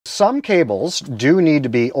some cables do need to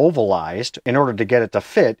be ovalized in order to get it to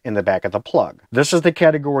fit in the back of the plug. This is the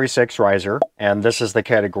Category 6 riser, and this is the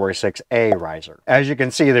Category 6A riser. As you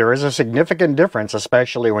can see, there is a significant difference,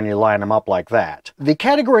 especially when you line them up like that. The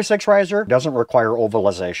Category 6 riser doesn't require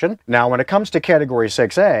ovalization. Now, when it comes to Category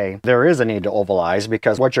 6A, there is a need to ovalize,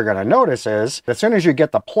 because what you're going to notice is, as soon as you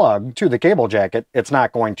get the plug to the cable jacket, it's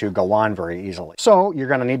not going to go on very easily. So you're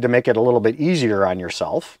going to need to make it a little bit easier on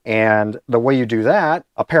yourself, and the way you do that,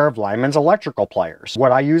 a pair of Lyman's electrical pliers.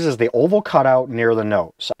 What I use is the oval cutout near the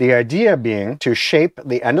nose. The idea being to shape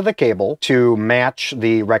the end of the cable to match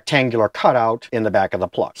the rectangular cutout in the back of the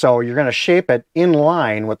plug. So you're going to shape it in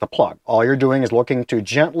line with the plug. All you're doing is looking to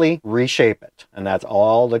gently reshape it, and that's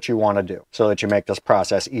all that you want to do so that you make this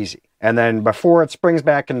process easy. And then before it springs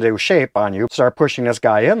back into shape on you, start pushing this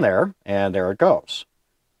guy in there, and there it goes.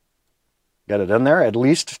 Get it in there, at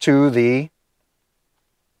least to the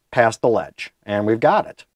past the ledge, and we've got it.